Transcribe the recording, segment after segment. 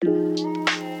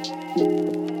Hi,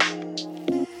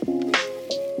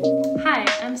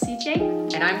 I'm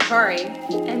CJ. And I'm Kari.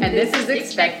 And this is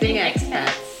Expecting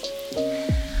Expats.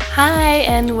 Hi,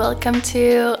 and welcome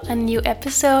to a new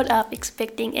episode of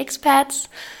Expecting Expats.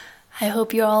 I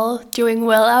hope you're all doing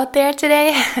well out there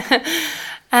today.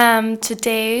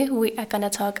 Today we are going to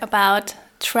talk about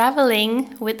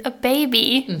traveling with a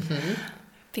baby.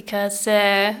 Because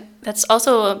that's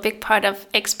also a big part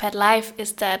of expat life,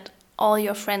 is that all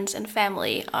your friends and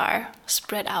family are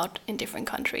spread out in different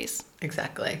countries.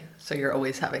 Exactly. So you're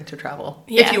always having to travel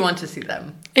if you want to see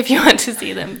them. If you want to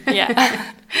see them,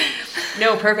 yeah.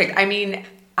 No, perfect. I mean,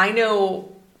 I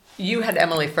know you had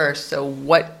Emily first, so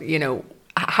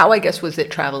how I guess was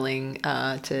it traveling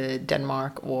to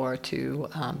Denmark or to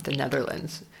the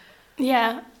Netherlands?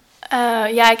 Yeah,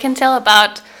 I can tell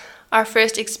about our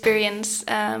first experience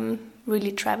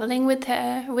really traveling with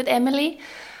Emily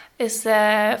is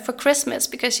for Christmas,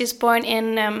 because she's born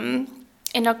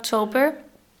in October.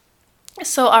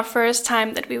 So our first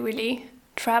time that we really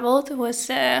traveled was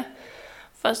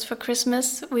first for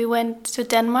Christmas. We went to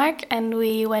Denmark and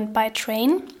we went by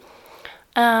train.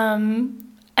 And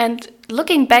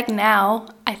looking back now,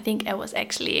 I think it was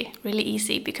actually really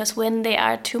easy, because when they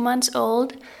are 2 months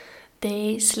old,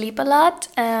 they sleep a lot.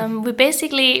 We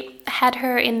basically had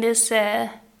her in this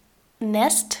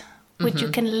nest, which you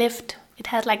can lift. It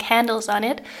had like handles on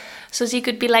it. So she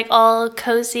could be like all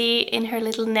cozy in her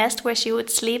little nest where she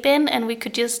would sleep in. And we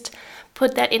could just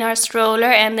put that in our stroller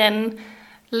and then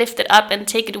lift it up and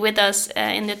take it with us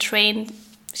in the train.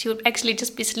 She would actually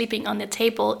just be sleeping on the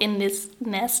table in this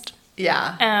nest.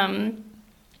 Yeah. And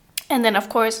then, of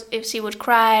course, if she would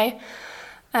cry,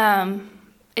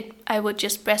 I would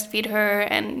just breastfeed her.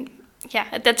 And yeah,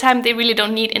 at that time, they really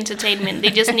don't need entertainment. They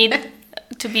just need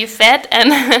to be fed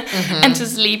and and to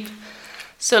sleep.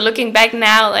 So looking back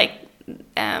now, like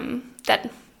that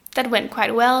went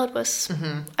quite well. It was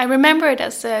I remember it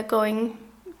as going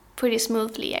pretty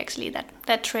smoothly, actually,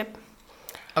 that trip.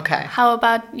 Okay. How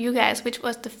about you guys? Which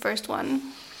was the first one?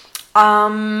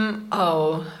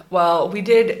 We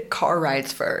did car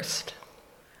rides first.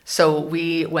 So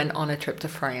we went on a trip to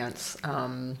France.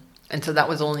 And so that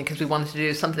was only because we wanted to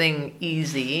do something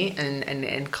easy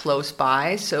and close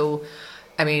by. So,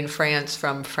 I mean, France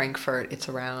from Frankfurt, it's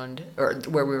around, or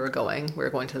where we were going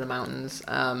to the mountains.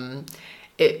 About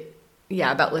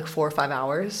like 4 or 5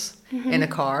 hours in a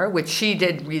car, which she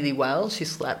did really well. She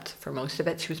slept for most of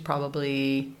it. She was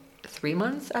probably 3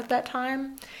 months at that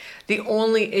time. The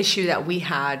only issue that we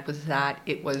had was that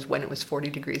it was when it was 40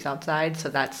 degrees outside. So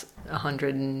that's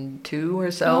 102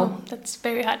 or so. Oh, that's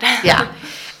very hot. Yeah.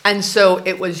 And so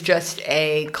it was just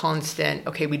a constant,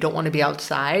 okay, we don't want to be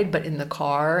outside, but in the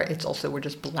car, it's also, we're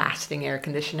just blasting air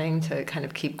conditioning to kind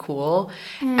of keep cool.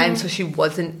 And so she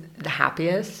wasn't the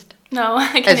happiest. No,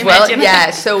 I can as well. imagine.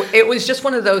 Yeah. So it was just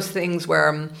one of those things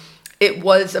where it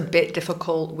was a bit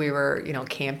difficult. We were,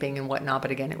 camping and whatnot,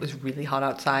 but again, it was really hot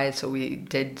outside. So we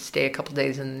did stay a couple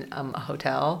days in a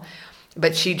hotel,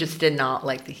 but she just did not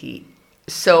like the heat.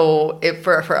 So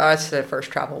for us, the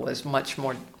first travel was much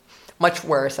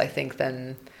worse, I think,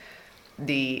 than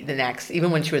the next,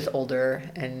 even when she was older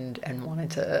and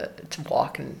wanted to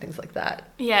walk and things like that.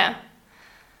 Yeah.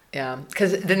 Yeah.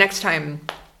 Because the next time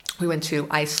we went to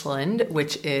Iceland,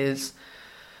 which is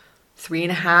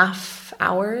 3.5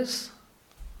 hours.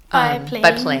 By plane.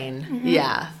 By plane,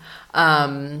 yeah.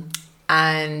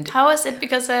 And how was it?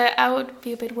 Because I would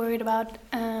be a bit worried about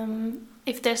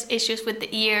if there's issues with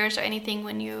the ears or anything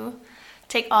when you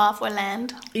take off or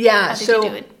land. Yeah, how did you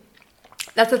do it?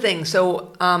 That's the thing.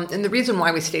 So, and the reason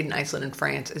why we stayed in Iceland and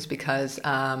France is because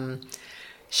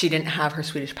she didn't have her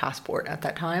Swedish passport at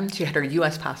that time. She had her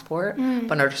U.S. passport,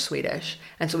 but not her Swedish.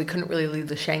 And so we couldn't really leave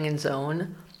the Schengen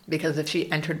zone, because if she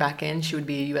entered back in, she would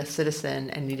be a U.S. citizen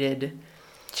and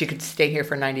she could stay here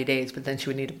for 90 days, but then she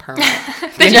would need a permit.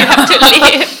 Then you have to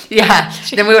leave. Yeah.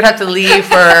 Then we would have to leave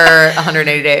for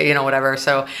 180 days, whatever.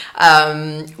 So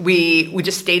we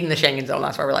just stayed in the Schengen zone.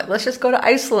 That's why we're like, let's just go to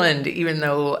Iceland, even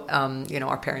though,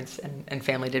 our parents and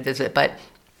family did visit. But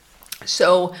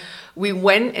so we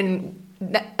went, and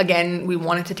again, we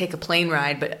wanted to take a plane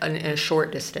ride, but in a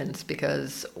short distance,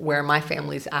 because where my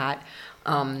family's at,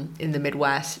 in the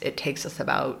Midwest, it takes us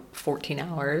about 14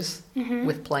 hours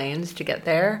with planes to get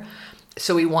there.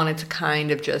 So we wanted to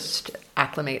kind of just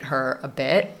acclimate her a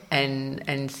bit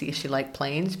and see if she liked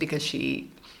planes, because she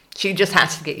just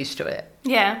has to get used to it.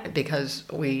 Yeah. Because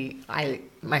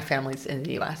my family's in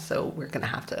the US, so we're going to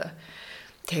have to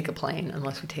take a plane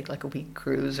unless we take like a week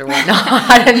cruise or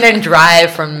whatnot and then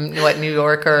drive from New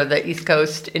York or the East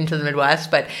Coast into the Midwest.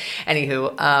 But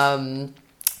anywho,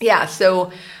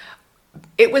 so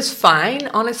It was fine,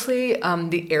 honestly.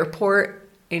 The airports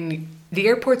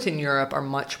in Europe are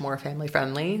much more family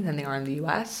friendly than they are in the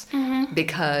U.S.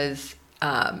 Because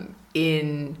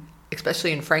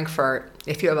especially in Frankfurt,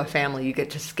 if you have a family, you get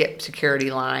to skip security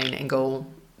line and go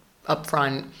up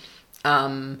front.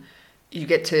 You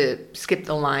get to skip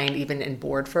the line even and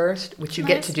board first, which you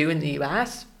get to do in the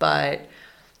U.S. But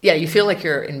yeah, you feel like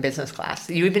you're in business class.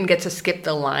 You even get to skip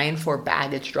the line for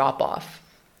baggage drop off.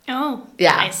 Oh,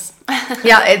 yeah. Nice.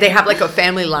 Yeah, they have like a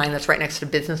family line that's right next to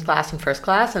business class and first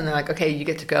class, and they're like, okay, you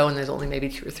get to go, and there's only maybe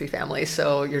 2 or 3 families,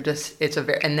 so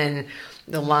and then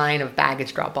the line of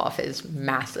baggage drop off is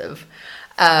massive.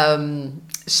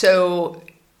 So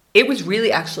it was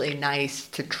really actually nice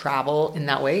to travel in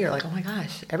that way. You're like, oh my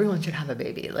gosh, everyone should have a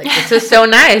baby. Like, it's just so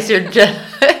nice. You're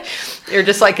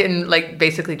just like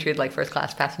basically treated like first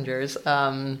class passengers.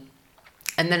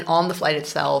 And then on the flight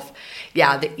itself,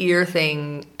 yeah, the ear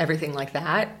thing, everything like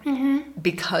that,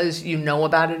 because you know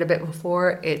about it a bit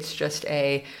before, it's just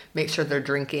make sure they're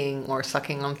drinking or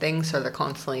sucking on things, so their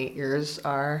constantly ears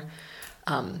are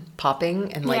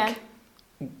popping and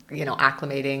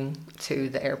acclimating to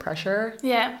the air pressure.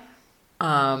 Yeah.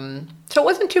 So it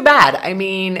wasn't too bad. I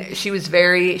mean, she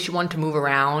wanted to move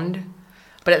around,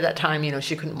 but at that time,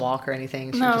 she couldn't walk or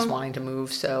anything. She was just wanting to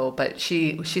move. So, but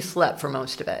she slept for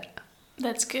most of it.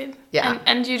 That's good. Yeah.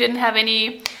 And you didn't have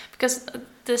any, because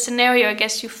the scenario I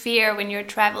guess you fear when you're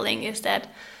traveling is that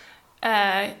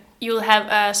you'll have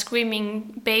a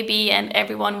screaming baby and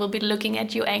everyone will be looking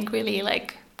at you angrily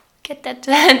like, get that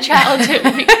child to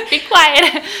be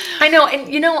quiet. I know.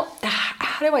 And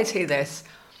how do I say this?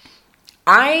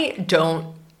 I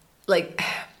don't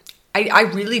I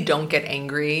really don't get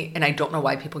angry, and I don't know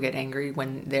why people get angry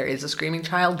when there is a screaming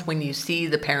child, when you see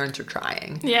the parents are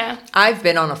trying. Yeah. I've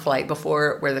been on a flight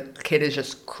before where the kid is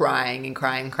just crying and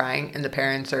crying and crying, and the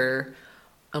parents are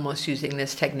almost using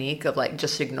this technique of like,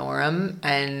 just ignore them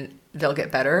and they'll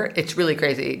get better. It's really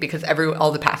crazy because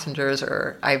all the passengers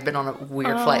I've been on a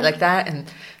weird flight like that, and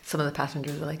some of the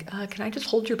passengers are like, can I just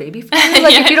hold your baby for you?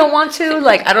 Like, if you don't want to,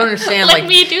 like, I don't understand. Let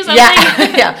me do something.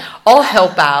 Yeah, yeah, I'll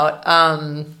help out.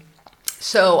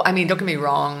 So, I mean, don't get me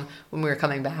wrong, when we were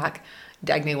coming back,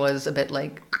 Dagny was a bit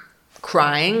like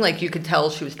crying, like you could tell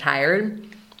she was tired.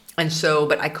 And so,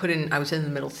 but I was in the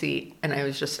middle seat, and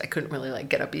I couldn't really like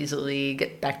get up easily,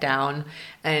 get back down.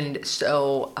 And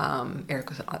so Eric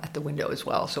was at the window as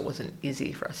well, so it wasn't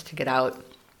easy for us to get out.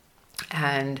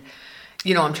 And,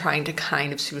 I'm trying to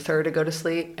kind of soothe her to go to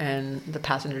sleep, and the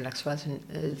passenger next to us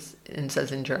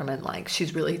says in German, like,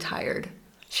 she's really tired.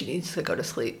 She needs to go to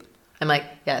sleep. I'm like,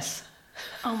 yes.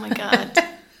 Oh my God.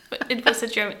 It was a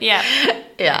German, yeah.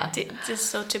 Yeah. Just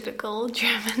so typical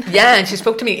German. Yeah, and she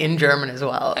spoke to me in German as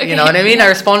well. Okay. You know what I mean? Yeah. I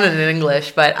responded in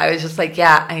English, but I was just like,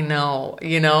 yeah, I know,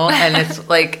 and it's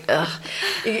like, ugh.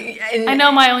 And, I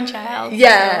know my own child.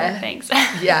 Yeah. So thanks.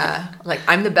 Yeah. Like,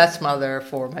 I'm the best mother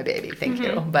for my baby. Thank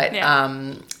you. But,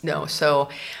 no, so,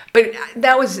 but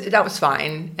that was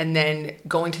fine. And then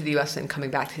going to the U.S. and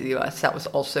coming back to the U.S., that was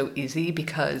also easy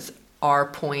because our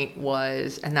point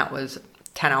was, and that was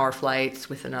 10-hour flights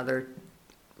with a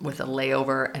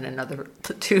layover and another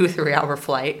 2-3-hour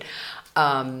flight.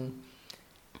 I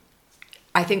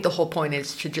think the whole point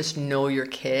is to just know your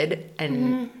kid,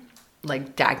 and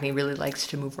like Dagny really likes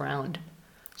to move around.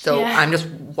 So I'm just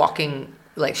walking,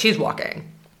 like she's walking.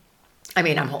 I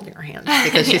mean, I'm holding her hand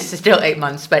because she's still 8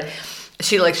 months, but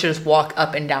she likes to just walk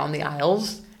up and down the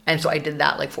aisles. And so I did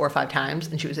that like 4 or 5 times,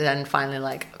 and she was then finally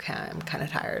like, okay, I'm kind of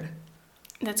tired.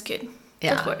 That's good.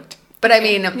 Yeah. That worked. But I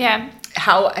mean,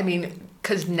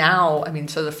 because now,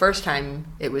 so the first time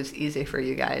it was easy for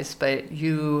you guys, but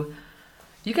you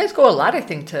guys go a lot, I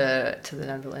think, to the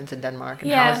Netherlands and Denmark.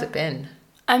 And how has it been?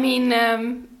 I mean,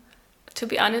 to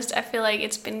be honest, I feel like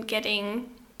it's been getting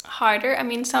harder. I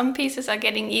mean, some pieces are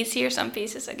getting easier, some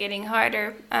pieces are getting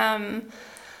harder.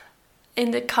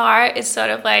 In the car, it's sort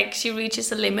of like she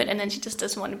reaches a limit and then she just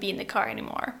doesn't want to be in the car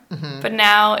anymore. Mm-hmm. But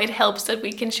now it helps that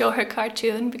we can show her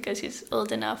cartoon because she's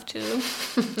old enough to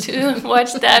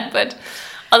watch that. But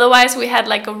otherwise, we had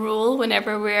like a rule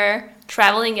whenever we're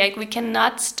traveling, like we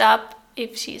cannot stop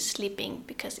if she's sleeping,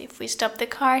 because if we stop the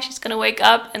car, she's gonna wake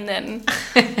up and then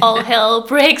all hell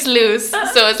breaks loose.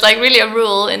 So it's like really a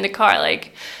rule in the car,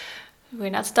 like we're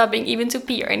not stopping even to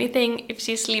pee or anything if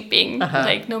she's sleeping.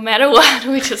 Like, no matter what,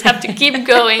 we just have to keep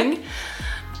going.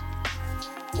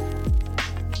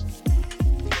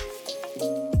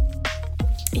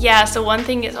 Yeah, so one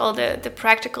thing is all the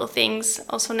practical things.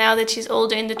 Also, now that she's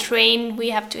older in the train,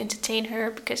 we have to entertain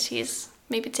her because she's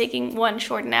maybe taking one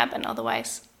short nap, and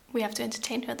otherwise we have to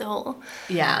entertain her the whole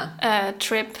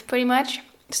trip, pretty much.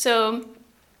 So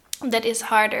that is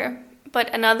harder.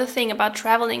 But another thing about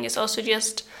traveling is also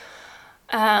just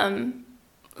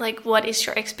like, what is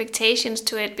your expectations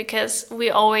to it? Because we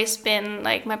always been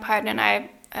like, my partner and I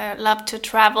love to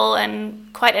travel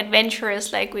and quite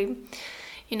adventurous. Like, we,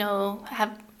 you know,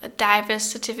 have a diverse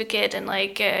certificate and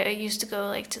like used to go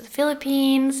like to the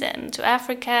Philippines and to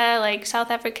Africa, like South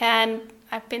Africa, and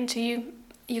I've been to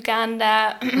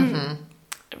Uganda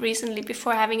recently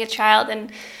before having a child,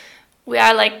 and we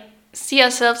are like, see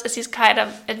ourselves as these kind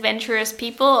of adventurous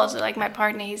people. Also, like, my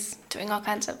partner, he's doing all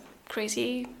kinds of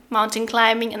crazy mountain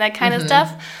climbing and that kind of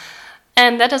stuff,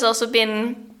 and that has also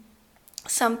been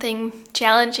something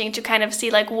challenging to kind of see,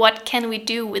 like, what can we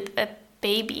do with a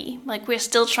baby. Like, we're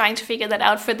still trying to figure that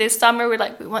out for this summer. We're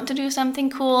like, we want to do something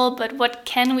cool, but what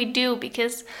can we do?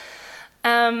 Because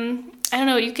I don't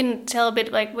know, you can tell a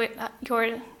bit like what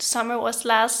your summer was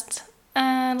last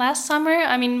summer.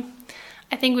 I mean,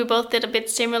 I think we both did a bit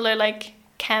similar, like,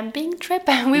 camping trip.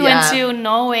 We went to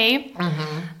Norway,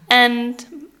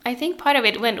 and I think part of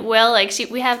it went well. Like,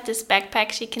 we have this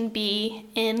backpack she can be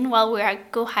in while we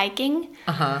go hiking.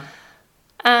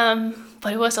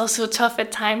 But it was also tough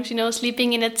at times, you know,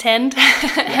 sleeping in a tent.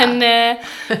 And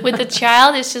with the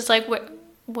child, it's just like,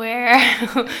 where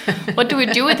what do we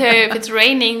do with her if it's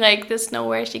raining? Like, there's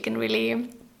nowhere she can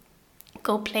really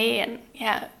go play. And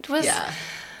it was,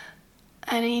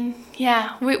 I mean,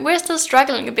 we're still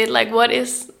struggling a bit. Like, what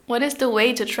is the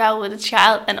way to travel with a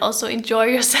child and also enjoy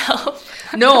yourself?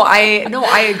 No,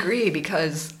 I agree,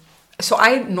 because so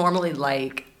I normally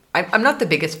like, I'm not the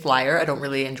biggest flyer. I don't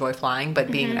really enjoy flying,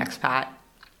 but being an expat,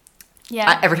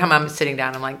 every time I'm sitting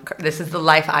down, I'm like, this is the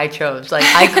life I chose. Like,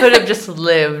 I could have just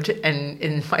lived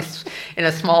in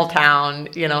a small town,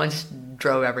 you know, and just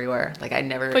drove everywhere. Like, I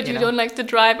never. But you don't like to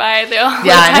drive either.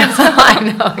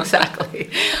 I know exactly.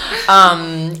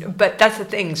 But that's the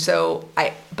thing. So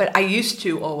I used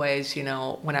to always, you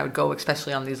know, when I would go,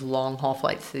 especially on these long haul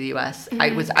flights to the U.S., I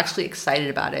was actually excited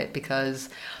about it, because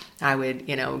I would,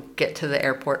 you know, get to the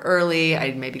airport early.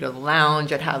 I'd maybe go to the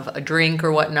lounge. I'd have a drink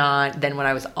or whatnot. Then when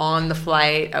I was on the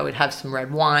flight, I would have some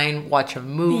red wine, watch a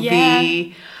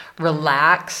movie,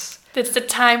 relax. That's the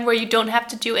time where you don't have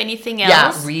to do anything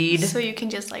else. Yeah, read. So you can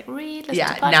just like read, listen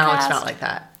to podcasts. Now it's not like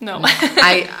that. No.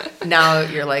 Now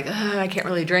you're like, I can't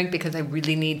really drink because I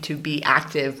really need to be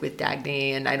active with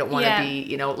Dagny, and I don't want to be,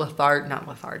 you know, not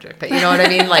lethargic, but you know what I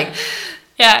mean? Like,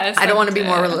 I don't want to be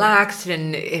more relaxed,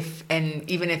 and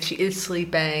even if she is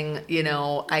sleeping, you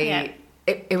know,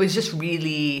 it was just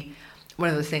really one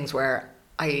of those things where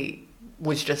I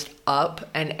was just up,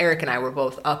 and Eric and I were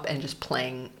both up and just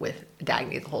playing with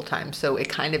Dagny the whole time. So it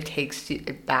kind of takes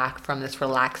it back from this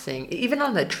relaxing, even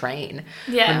on the train.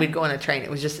 When we'd go on a train, it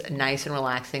was just nice and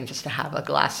relaxing just to have a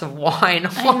glass of wine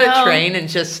on the train and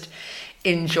just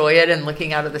enjoy it and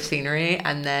looking out at the scenery.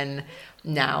 And then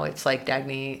now it's like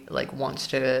Dagny like wants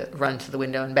to run to the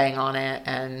window and bang on it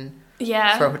and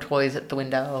throw her toys at the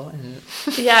window. And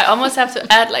I almost have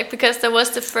to add, like, because there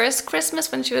was the first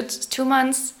Christmas when she was 2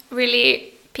 months,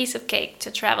 really piece of cake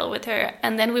to travel with her.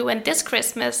 And then we went this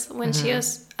Christmas when she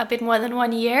was a bit more than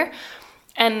 1 year.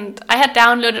 And I had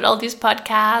downloaded all these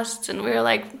podcasts, and we were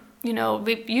like, you know,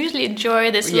 we usually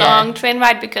enjoy this long train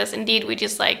ride because indeed we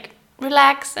just like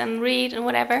relax and read and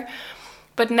whatever.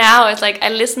 But now it's like I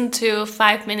listen to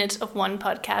 5 minutes of one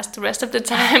podcast. The rest of the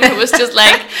time it was just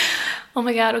like, oh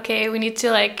my God, okay, we need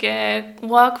to like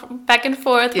walk back and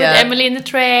forth with Emily in the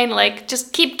train. Like,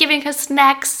 just keep giving her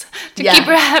snacks to keep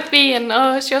her happy, and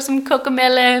show some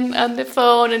cocomelon on the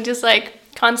phone, and just like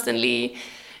constantly,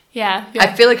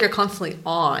 I feel like you're constantly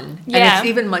on. And it's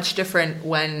even much different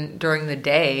when during the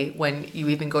day, when you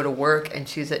even go to work and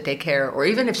she's at daycare, or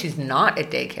even if she's not at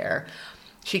daycare,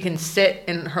 she can sit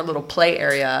in her little play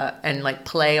area and like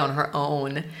play on her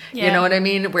own. You know what I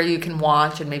mean? Where you can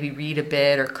watch and maybe read a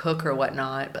bit or cook or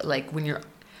whatnot. But like when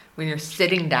you're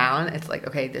sitting down, it's like,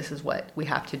 okay, this is what we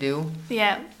have to do.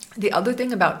 Yeah. The other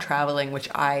thing about traveling, which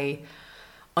I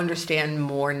understand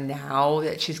more now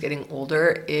that she's getting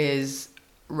older, is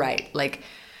like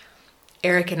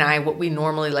Eric and I, what we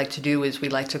normally like to do is we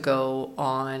like to go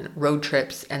on road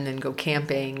trips and then go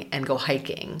camping and go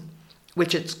hiking,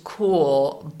 which it's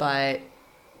cool,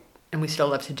 and we still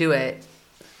love to do it.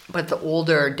 But the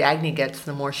older Dagny gets,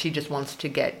 the more she just wants to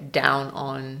get down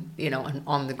on, you know,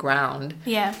 on the ground.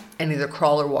 Yeah. And either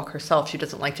crawl or walk herself. She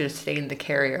doesn't like to just stay in the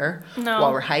carrier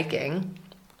while we're hiking.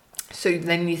 So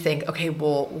then you think, okay,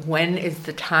 well, when is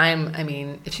the time? I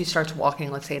mean, if she starts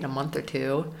walking, let's say in a month or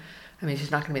two, I mean,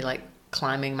 she's not going to be like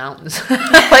climbing mountains.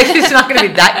 Like, she's not going to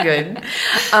be that good.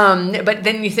 But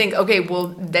then you think, okay, well,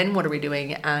 then what are we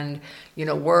doing? And, you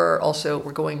know, we're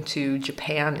going to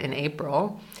Japan in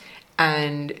April,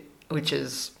 and which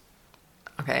is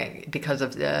okay, because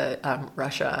of the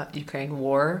Russia-Ukraine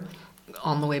war,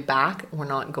 on the way back, we're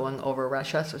not going over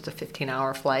Russia, so it's a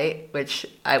 15-hour flight, which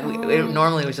it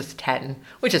normally was just 10,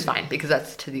 which is fine because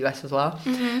that's to the U.S. as well.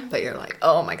 Mm-hmm. But you're like,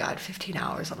 oh my God, 15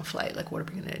 hours on a flight. Like, what are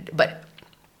we going to do? But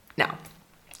now,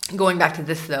 going back to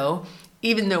this though,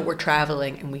 even though we're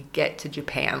traveling and we get to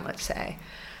Japan, let's say,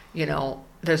 you know,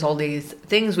 there's all these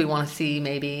things we want to see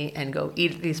maybe and go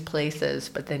eat at these places,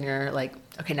 but then you're like,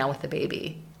 okay, now with the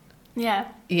baby. Yeah.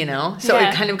 You know? So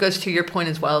it kind of goes to your point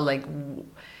as well, like,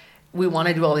 we want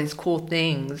to do all these cool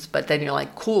things, but then you're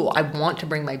like, cool, I want to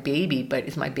bring my baby, but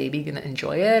is my baby going to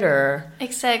enjoy it or?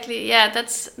 Exactly. Yeah,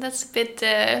 that's a bit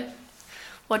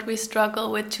what we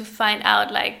struggle with, to find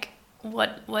out like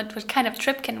what kind of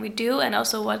trip can we do, and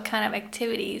also what kind of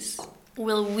activities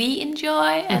will we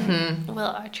enjoy and will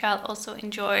our child also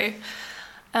enjoy.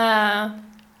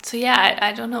 So yeah,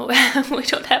 I don't know. We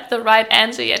don't have the right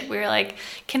answer yet. We're like,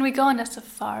 can we go on a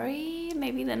safari?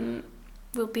 Maybe then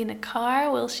we'll be in a car.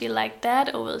 Will she like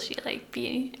that, or will she like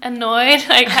be annoyed?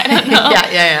 Like, I don't know.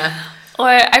 yeah. Or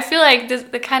I feel like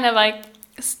the kind of like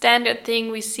standard thing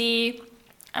we see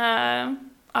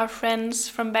our friends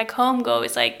from back home go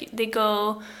is like they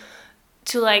go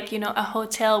to like, you know, a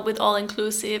hotel with all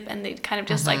inclusive, and they kind of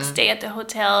just like stay at the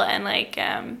hotel, and like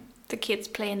the kids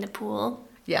play in the pool.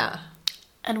 Yeah.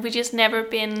 And we just never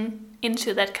been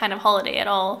into that kind of holiday at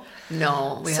all.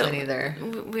 No, we haven't either.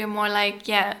 We're more like,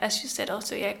 yeah, as you said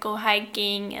also, yeah, go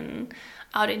hiking and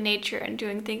out in nature and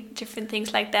doing different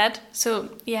things like that. So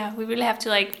yeah, we really have to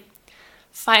like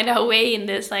find our way in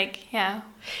this, like, yeah.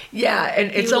 Yeah,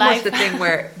 and it's almost the thing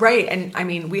where, right, and I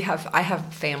mean, I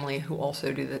have family who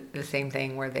also do the same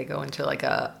thing, where they go into like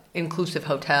a inclusive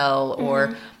hotel,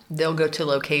 or they'll go to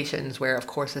locations where, of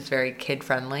course, it's very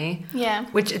kid-friendly. Yeah.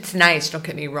 Which it's nice, don't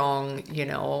get me wrong, you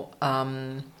know.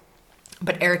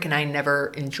 But Eric and I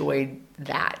never enjoyed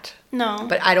that. No.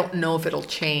 But I don't know if it'll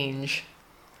change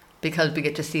because we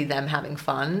get to see them having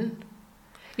fun.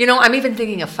 You know, I'm even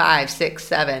thinking of 5, 6,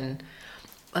 7.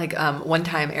 Like one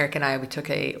time, Eric and I, we took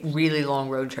a really long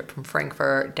road trip from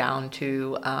Frankfurt down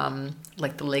to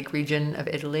like the lake region of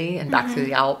Italy and back through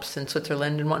the Alps and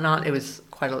Switzerland and whatnot. It was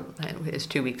it was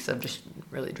 2 weeks of just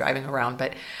really driving around.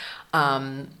 But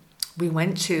we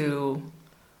went to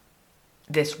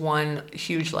this one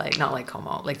huge lake, not Lake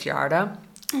Como, Lake Girarda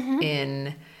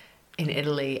in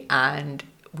Italy, and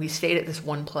we stayed at this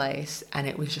one place, and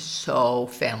it was just so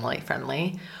family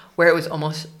friendly, where it was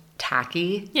almost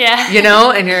tacky, you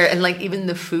know, and like even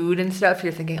the food and stuff,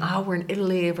 you're thinking, oh, we're in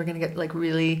Italy, we're gonna get like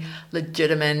really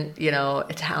legitimate, you know,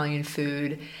 Italian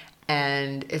food,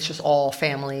 and it's just all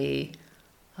family,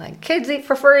 like kids eat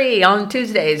for free on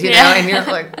Tuesdays, you know, and you're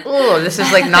like, oh, this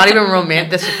is like not even romantic.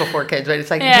 This is before kids, right?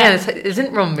 It's like, man, this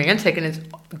isn't romantic, and it's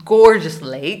a gorgeous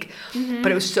lake,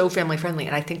 but it was so family friendly,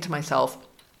 and I think to myself,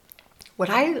 would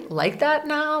I like that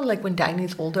now? Like when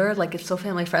Dagny's older, like it's so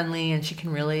family friendly, and she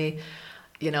can really,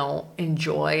 you know,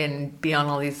 enjoy and be on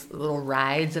all these little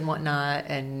rides and whatnot.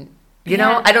 And, you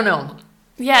know, I don't know.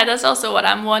 Yeah, that's also what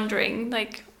I'm wondering.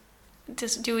 Like,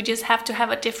 do we just have to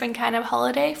have a different kind of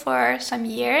holiday for some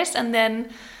years? And then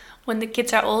when the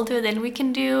kids are older, then we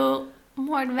can do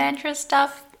more adventurous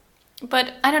stuff.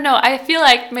 But I don't know. I feel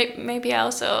like maybe I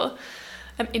also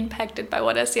am impacted by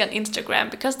what I see on Instagram.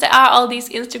 Because there are all these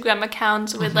Instagram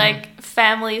accounts with like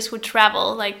families who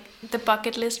travel, like the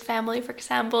bucket list family, for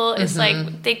example. It's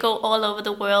like they go all over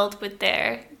the world with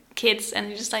their kids, and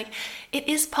you're just like, it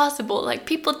is possible, like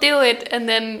people do it, and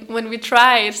then when we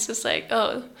try, it's just like,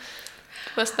 oh,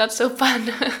 it was not so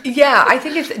fun. Yeah, I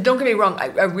think it's, don't get me wrong,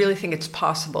 I really think it's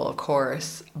possible, of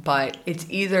course, but it's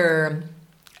either,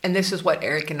 and this is what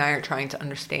Eric and I are trying to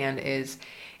understand, is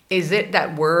it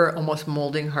that we're almost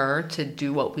molding her to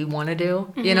do what we want to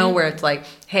do? You know, where it's like,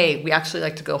 hey, we actually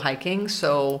like to go hiking,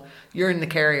 so you're in the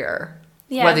carrier,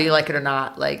 whether you like it or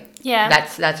not. Like,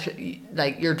 that's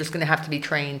like, you're just going to have to be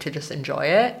trained to just enjoy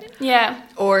it. Yeah.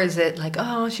 Or is it like,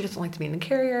 oh, she doesn't like to be in the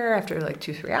carrier after like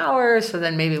 2-3 hours, so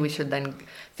then maybe we should then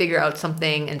figure out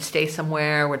something and stay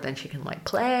somewhere where then she can like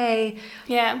play.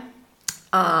 Yeah.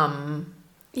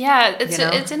 Yeah,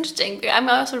 it's interesting. I'm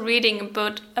also reading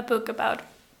a book about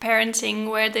parenting,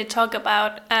 where they talk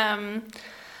about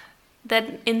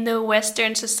that in the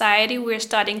Western society we're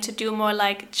starting to do more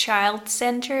like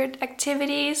child-centered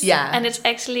activities, and it's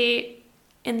actually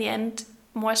in the end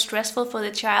more stressful for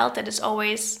the child, that it's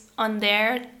always on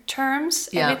their terms,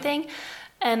 everything.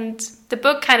 And the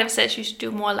book kind of says you should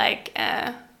do more like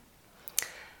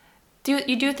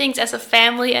you do things as a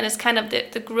family, and it's kind of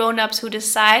the grown-ups who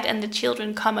decide, and the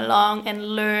children come along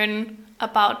and learn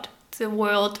about the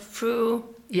world through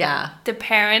the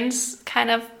parents' kind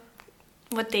of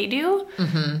what they do.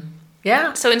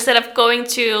 Yeah. So instead of going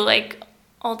to like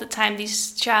all the time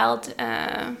these child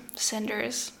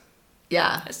centered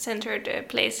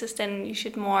places, then you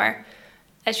should more,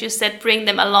 as you said, bring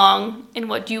them along in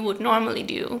what you would normally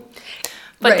do.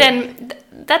 But then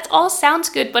that all sounds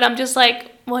good, but I'm just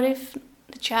like, what if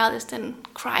the child is then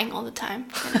crying all the time?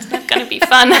 Then it's not going to be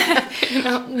fun. You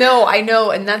know? No, I know.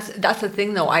 And that's the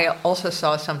thing, though. I also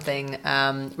saw something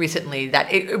recently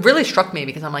that it really struck me,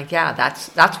 because I'm like, yeah,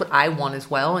 that's what I want as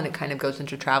well. And it kind of goes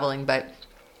into traveling. But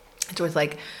it's always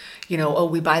like, you know, oh,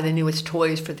 we buy the newest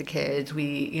toys for the kids.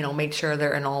 We, you know, make sure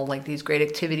they're in all like these great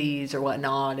activities or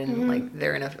whatnot. And like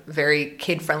they're in a very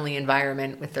kid-friendly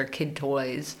environment with their kid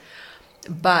toys.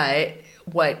 But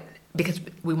because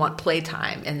we want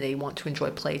playtime and they want to enjoy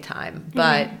playtime.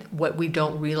 But what we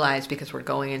don't realize, because we're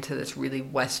going into this really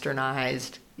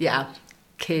westernized,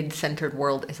 kid-centered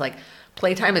world, is like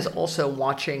playtime is also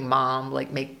watching mom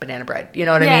like make banana bread. You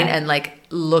know what I mean? And like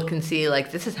look and see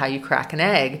like, this is how you crack an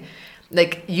egg.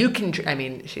 Like you can, I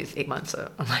mean, she's 8 months, so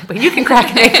I'm like, but you can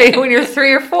crack an egg when you're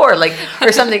 3 or 4, like,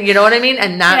 or something, you know what I mean?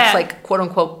 And that's like, quote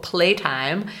unquote,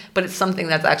 playtime, but it's something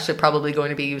that's actually probably going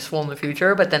to be useful in the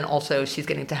future. But then also she's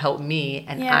getting to help me,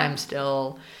 and I'm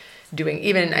still doing,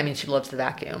 even, I mean, she loves to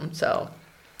vacuum. So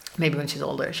maybe when she's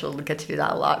older, she'll get to do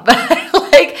that a lot. But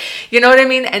like, you know what I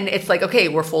mean? And it's like, okay,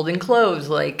 we're folding clothes.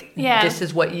 Like, this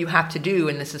is what you have to do.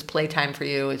 And this is playtime for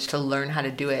you, is to learn how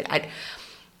to do it.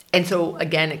 And so,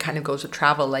 again, it kind of goes with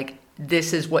travel. Like,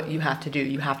 this is what you have to do.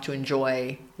 You have to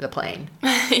enjoy the plane.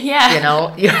 You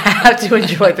know, you have to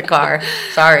enjoy the car.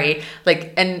 Sorry.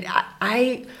 Like, and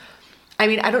I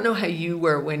mean, I don't know how you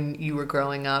were when you were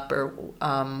growing up, or,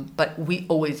 but we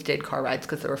always did car rides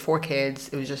because there were 4 kids.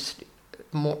 It was just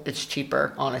it's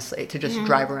cheaper, honestly, to just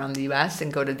drive around the U.S.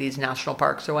 and go to these national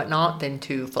parks or whatnot than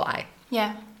to fly.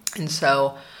 Yeah. And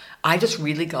so I just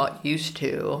really got used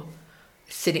to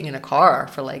sitting in a car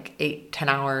for like 8-10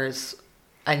 hours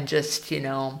and just, you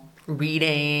know,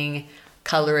 reading,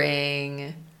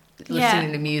 coloring,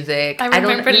 listening to music. I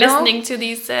remember listening to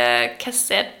these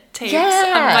cassette tapes on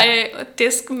my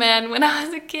Discman when I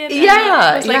was a kid. It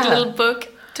was like a little book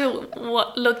to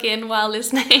look in while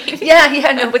listening.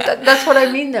 No, but that's what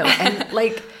I mean, though. And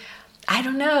like, I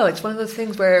don't know, it's one of those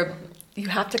things where you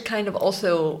have to kind of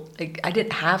also, like, I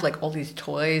didn't have like all these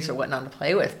toys or whatnot to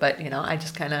play with, but, you know, I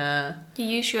just kind of... You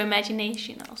use your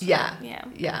imagination also.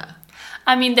 Yeah.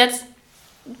 I mean,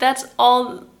 that's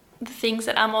all the things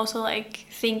that I'm also like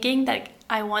thinking that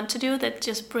I want to do, that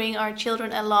just bring our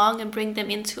children along and bring them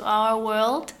into our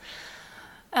world.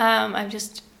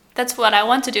 That's what I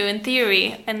want to do in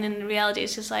theory, and in reality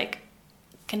it's just like,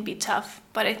 can be tough.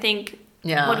 But I think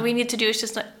what we need to do is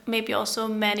just maybe also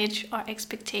manage our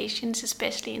expectations,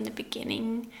 especially in the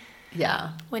beginning.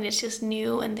 When it's just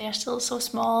new and they're still so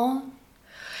small.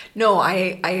 No,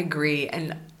 I agree.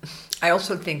 And I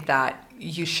also think that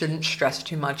you shouldn't stress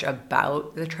too much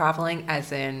about the traveling,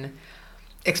 as in,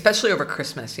 especially over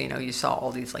Christmas, you know, you saw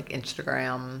all these like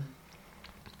Instagram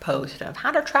posts of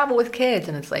how to travel with kids.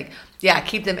 And it's like,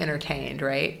 keep them entertained,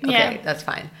 right? Okay, that's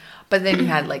fine. But then you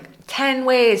had like 10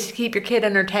 ways to keep your kid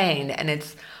entertained. And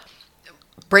it's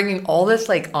bringing all this,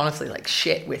 like, honestly, like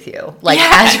shit with you. Like,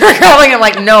 as you're going, I'm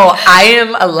like, no, I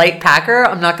am a light packer.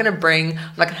 I'm not going to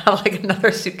have like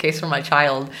another suitcase for my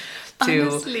child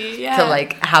to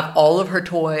like have all of her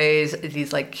toys,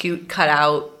 these like cute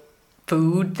cutout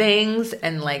food things,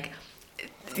 and like,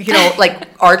 you know, like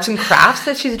arts and crafts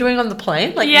that she's doing on the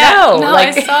plane. Like, no,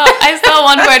 like, I saw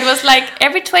one where it was like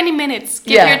every 20 minutes,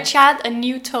 give your child a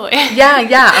new toy.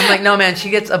 I'm like, no, man, she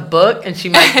gets a book and she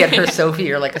might get her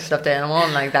Sophie or like a stuffed animal,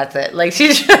 and like, that's it. Like,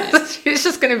 she's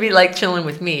just going to be like chilling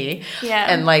with me.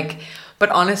 And like, but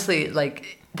honestly,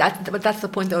 like that's the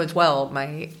point though as well.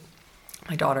 My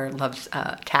daughter loves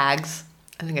tags.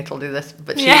 I think I told you this,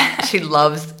 but she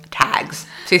loves tags.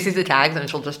 She sees the tags and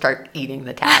she'll just start eating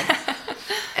the tags.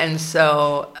 And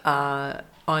so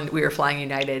we were flying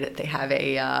United. They have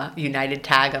a United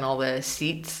tag on all the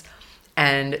seats.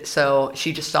 And so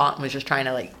she just saw it and was just trying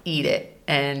to like eat it.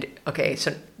 And okay,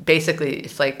 so basically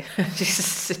it's like she's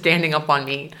standing up on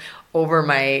me over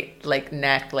my like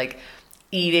neck, like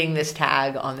eating this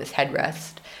tag on this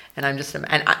headrest. And I'm just, and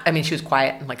I mean, she was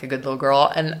quiet and like a good little girl.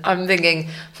 And I'm thinking,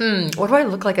 what do I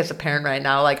look like as a parent right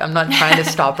now? Like, I'm not trying to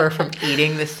stop her from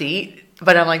eating the seat.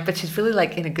 But I'm like, but she's really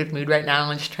like in a good mood right now.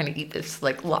 And I'm just trying to eat this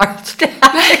like large tag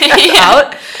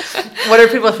out. What are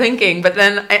people thinking? But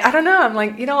then I don't know. I'm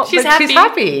like, you know, she's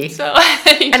happy. So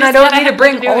and I don't need to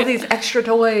bring all these extra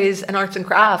toys and arts and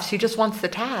crafts. She just wants the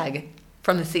tag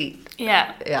from the seat.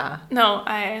 No,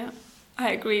 I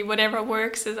agree. Whatever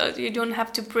works is you don't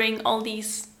have to bring all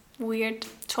these weird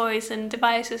toys and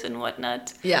devices and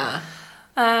whatnot. Yeah.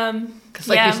 Because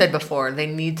you said before, they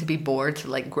need to be bored to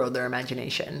like grow their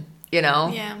imagination. You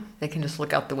know? Yeah. They can just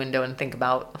look out the window and think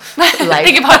about life.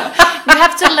 You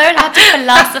have to learn how to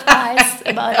philosophize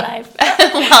about life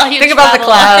while you think about the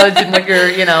clouds and what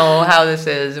you're, how this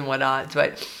is and whatnot.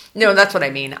 But no, that's what I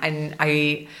mean.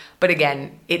 But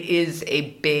again, it is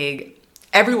a big.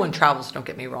 Everyone travels. Don't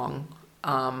get me wrong.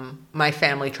 My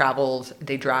family travels.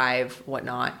 They drive,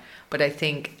 whatnot. But I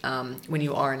think when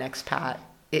you are an expat,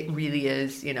 it really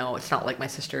is. It's not like my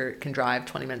sister can drive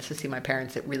 20 minutes to see my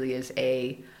parents. It really is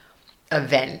a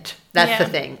event. That's the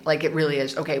thing. Like, it really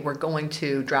is. Okay, we're going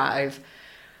to drive,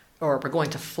 or we're going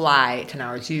to fly 10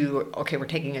 hours. We're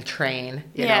taking a train,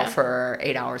 for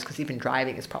 8 hours, because even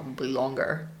driving is probably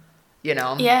longer,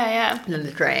 than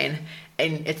the train.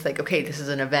 And it's like, okay, this is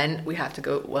an event. We have to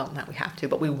go. Well, not we have to,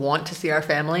 but we want to see our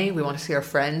family. We want to see our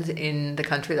friends in the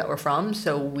country that we're from.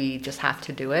 So we just have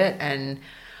to do it. And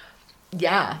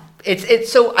yeah,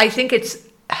 it's so I think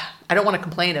I don't want to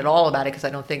complain at all about it, because I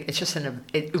don't think it's just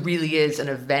it really is an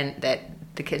event that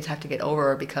the kids have to get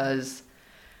over, because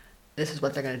this is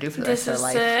what they're going to do for the rest of their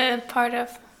life. This is part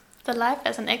of the life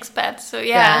as an expat. So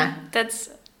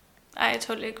I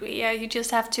totally agree. Yeah, you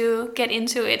just have to get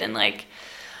into it, and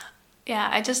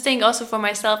I just think also for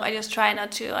myself, I just try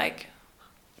not to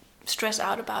stress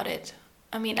out about it.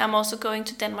 I mean, I'm also going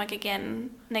to Denmark again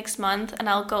next month, and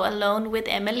I'll go alone with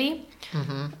Emily.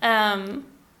 Mm-hmm. And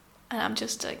I'm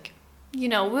just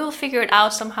we'll figure it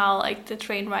out somehow. The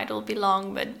train ride will be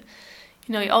long, but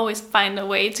you always find a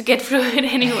way to get through it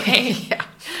anyway. Yeah.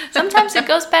 Sometimes it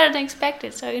goes better than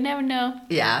expected, so you never know.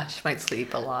 Yeah, she might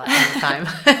sleep a lot all the time.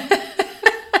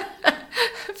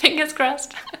 Fingers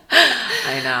crossed.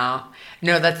 I know.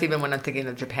 No, that's even when I'm thinking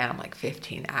of Japan. I'm like,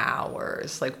 15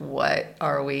 hours. Like, what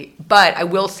are we? But I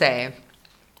will say,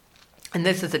 and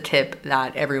this is a tip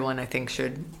that everyone I think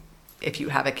should, if you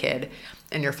have a kid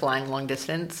and you're flying long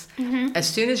distance, as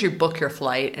soon as you book your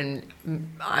flight, and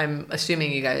I'm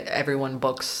assuming everyone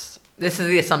books, this is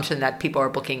the assumption that people are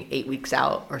booking 8 weeks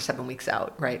out or 7 weeks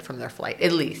out, right, from their flight,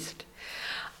 at least.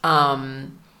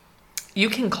 You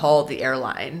can call the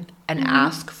airline and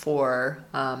ask for,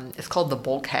 it's called the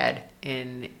bulkhead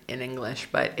in English,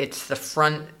 but it's the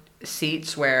front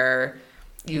seats where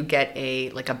you get a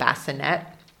bassinet,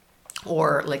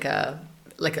 or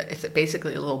it's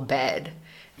basically a little bed,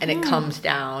 and it comes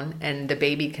down, and the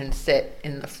baby can sit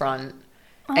in the front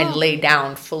and lay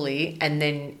down fully, and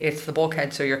then it's the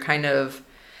bulkhead, so you're kind of,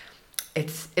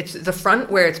 it's the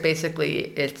front where it's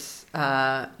basically,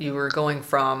 you were going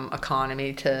from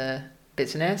economy to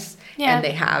business, and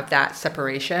they have that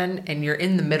separation, and you're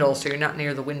in the middle, so you're not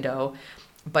near the window,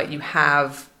 but you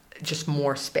have just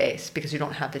more space because you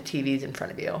don't have the TVs in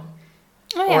front of you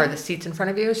or the seats in front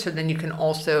of you. So then you can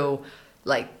also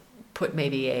put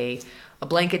maybe a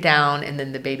blanket down, and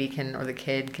then the baby or the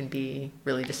kid can be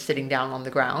really just sitting down on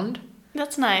the ground.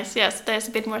 That's nice. Yes, there's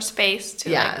a bit more space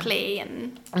to play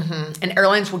and. And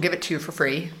airlines will give it to you for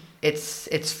free.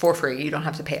 It's for free. You don't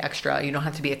have to pay extra. You don't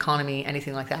have to be economy,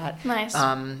 anything like that. Nice.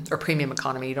 Or premium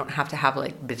economy. You don't have to have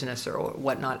business or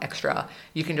whatnot extra.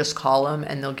 You can just call them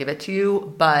and they'll give it to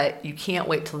you. But you can't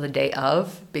wait till the day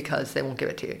of, because they won't give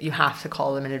it to you. You have to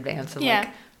call them in advance and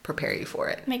prepare you for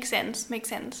it. Makes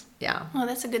sense. Yeah. Oh,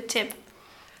 that's a good tip.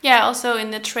 Yeah. Also in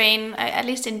the train, at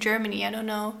least in Germany, I don't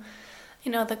know,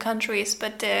 the countries,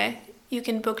 but you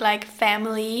can book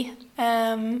family.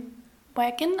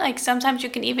 Wagon. Sometimes you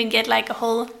can even get a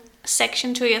whole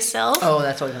section to yourself. Oh,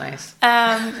 that's always nice.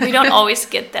 We don't always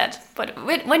get that, but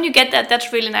when you get that,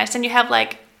 that's really nice. And you have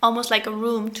almost a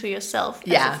room to yourself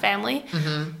as a family.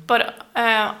 Mm-hmm. But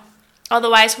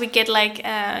otherwise, we get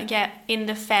in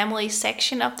the family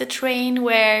section of the train,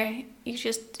 where you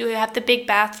have the big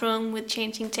bathroom with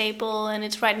changing table, and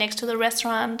it's right next to the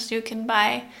restaurant. So you can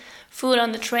buy food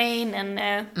on the train, and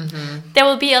there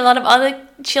will be a lot of other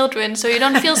children, so you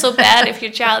don't feel so bad if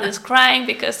your child is crying,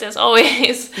 because there's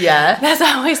always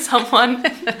someone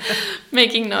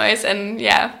making noise, and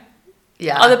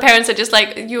other parents are just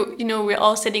we're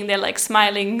all sitting there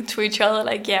smiling to each other,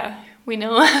 we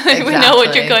know exactly. We know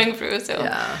what you're going through. So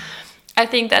I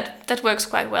think that works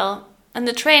quite well. And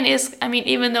the train is,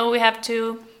 even though we have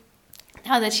to,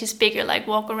 now that she's bigger,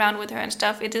 walk around with her and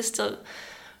stuff, it is still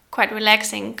quite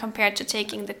relaxing compared to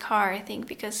taking the car, I think,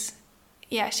 because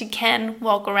she can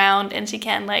walk around, and she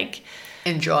can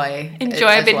enjoy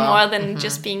a bit more than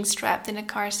just being strapped in a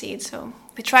car seat. So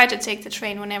we try to take the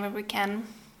train whenever we can.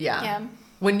 Yeah.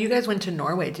 When you guys went to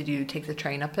Norway, did you take the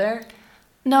train up there?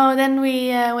 No, then we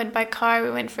went by car.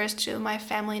 We went first to my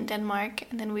family in Denmark,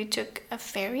 and then we took a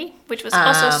ferry, which was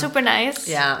also super nice.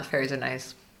 Yeah, ferries are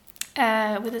nice.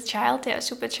 With a child, they are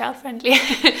super child friendly.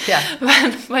 Yeah.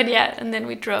 But yeah, and then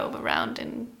we drove around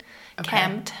and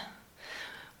camped.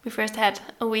 We first had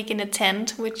a week in a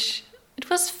tent, which it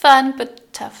was fun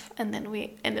but tough, and then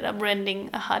we ended up renting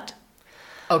a hut.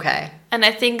 Okay. And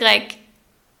I think like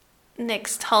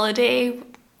next holiday,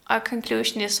 our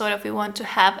conclusion is sort of we want to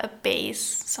have a base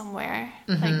somewhere,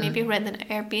 like maybe rent an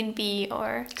Airbnb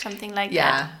or something like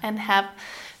that, and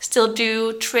still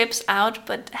do trips out,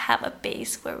 but have a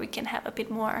base where we can have a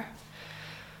bit more.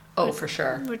 For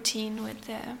sure. Routine with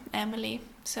Emily.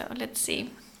 So let's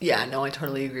see. Yeah, no, I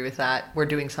totally agree with that. We're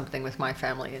doing something with my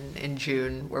family in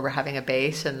June where we're having a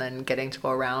base and then getting to go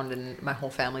around, and my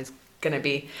whole family's going to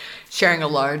be sharing a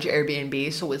large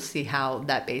Airbnb. So we'll see how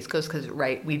that base goes because,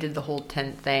 we did the whole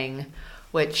tent thing,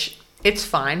 which it's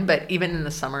fine. But even in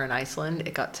the summer in Iceland,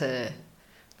 it got to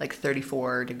like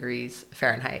 34 degrees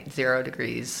Fahrenheit, 0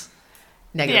 degrees,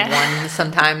 -1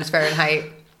 sometimes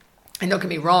Fahrenheit. And don't get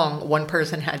me wrong, one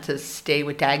person had to stay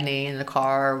with Dagny in the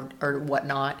car or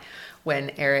whatnot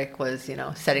when Eric was,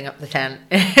 setting up the tent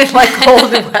in like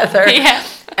cold weather. Yeah.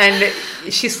 And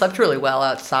she slept really well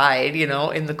outside,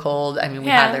 in the cold. I mean, we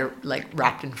had her like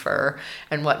wrapped in fur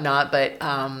and whatnot. But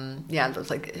it was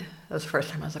like, that was the first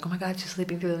time I was like, oh my God, she's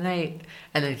sleeping through the night.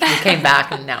 And then she came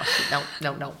back and now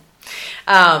no.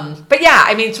 But yeah,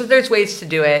 I mean, so there's ways to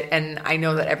do it. And I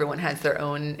know that everyone has their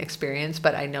own experience,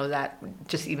 but I know that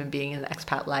just even being in the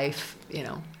expat life,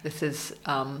 this is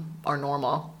our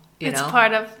normal, it's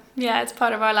part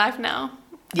of our life now.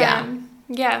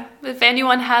 Yeah. If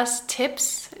anyone has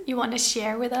tips you want to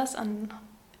share with us on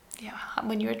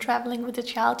when you're traveling with a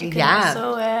child, you can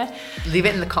also leave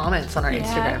it in the comments on our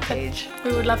Instagram page.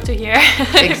 We would love to hear.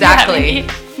 Exactly.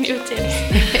 New tips.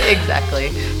 Exactly.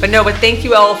 But thank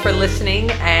you all for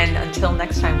listening, and until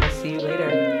next time, we'll see you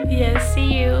later. Yes,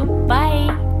 see you.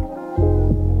 Bye.